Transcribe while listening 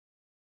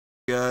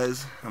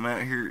Guys, I'm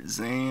out here at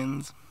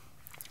Zan's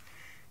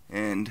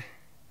and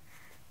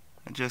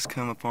I just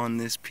come upon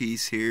this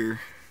piece here.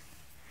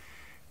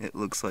 It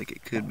looks like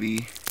it could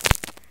be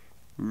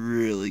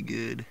really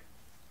good.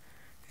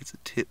 It's a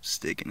tip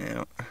sticking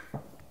out.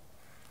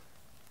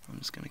 I'm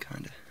just gonna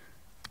kind of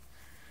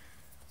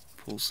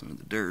pull some of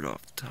the dirt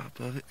off the top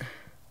of it.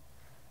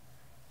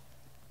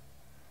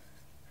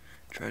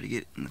 Try to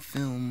get it in the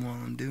film while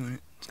I'm doing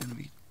it. It's gonna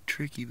be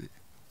tricky, but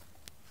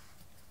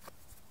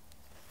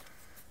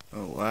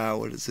oh wow,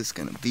 what is this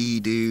gonna be,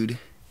 dude?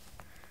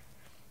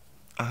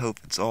 I hope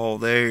it's all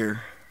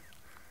there.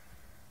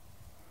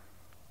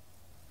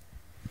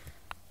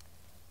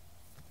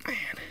 Man,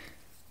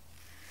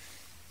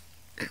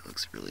 it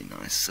looks really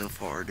nice so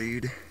far,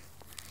 dude.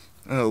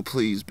 Oh,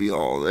 please be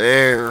all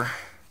there.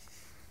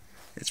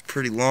 It's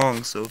pretty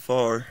long so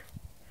far.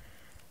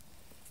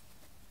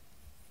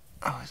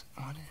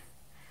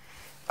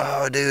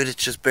 Oh, dude,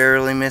 it's just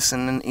barely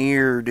missing an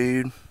ear,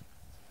 dude.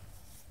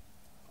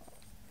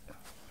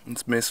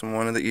 It's missing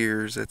one of the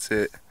ears, that's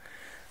it.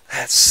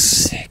 That's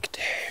sick,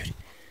 dude.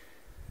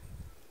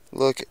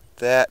 Look at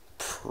that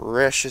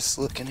precious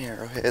looking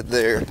arrowhead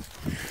there.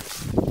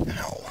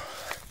 Ow.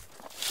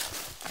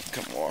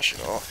 Come wash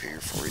it off here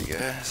for you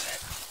guys.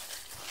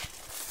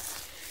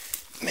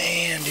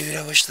 Man, dude,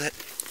 I wish that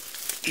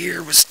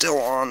ear was still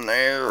on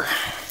there.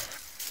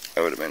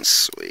 That would have been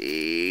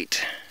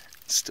sweet.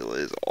 It still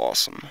is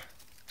awesome.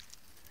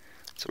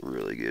 It's a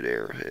really good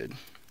arrowhead.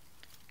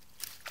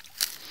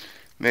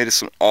 Made us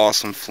some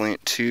awesome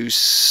flint too.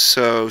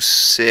 So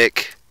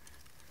sick.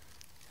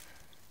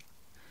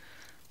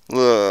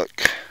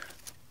 Look.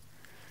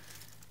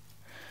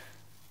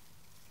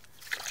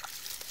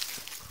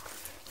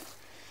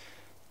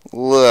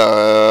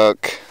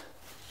 Look.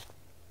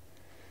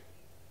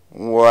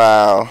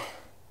 Wow.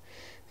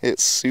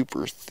 It's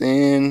super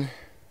thin.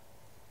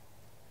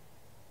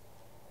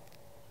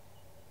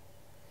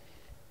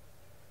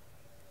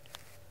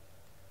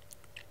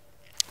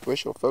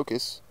 Wish it'll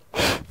focus.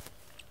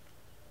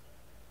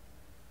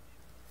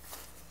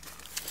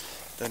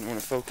 Doesn't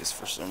want to focus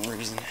for some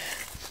reason.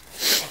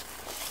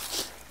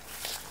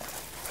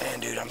 Man,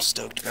 dude, I'm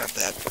stoked about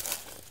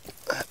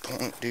that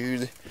point,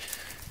 dude. It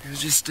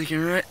was just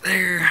sticking right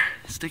there.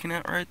 Sticking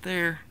out right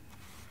there.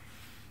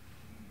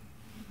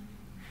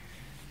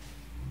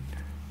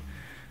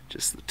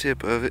 Just the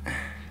tip of it.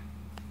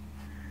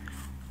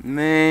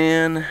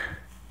 Man.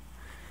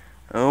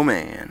 Oh,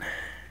 man.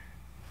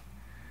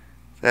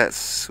 That's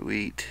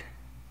sweet.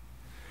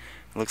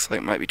 Looks like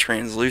it might be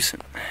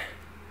translucent.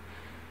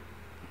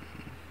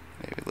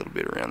 Maybe a little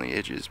bit around the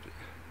edges, but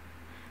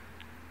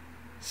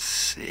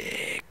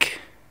sick.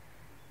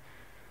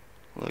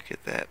 Look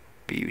at that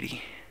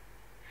beauty.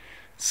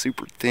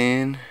 Super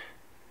thin.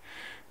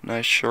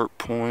 Nice sharp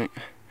point.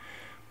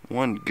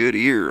 One good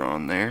ear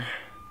on there.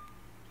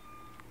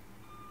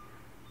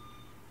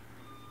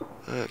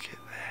 Look at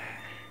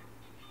that.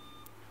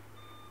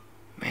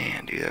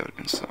 Man, dude, that would have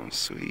been something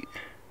sweet.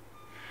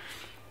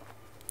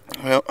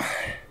 Well, I'm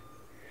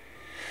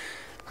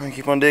gonna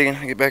keep on digging.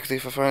 I'll get back to you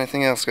if I find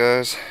anything else,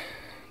 guys.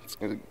 It's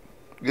a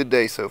good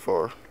day so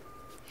far.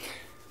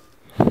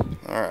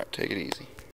 Alright, take it easy.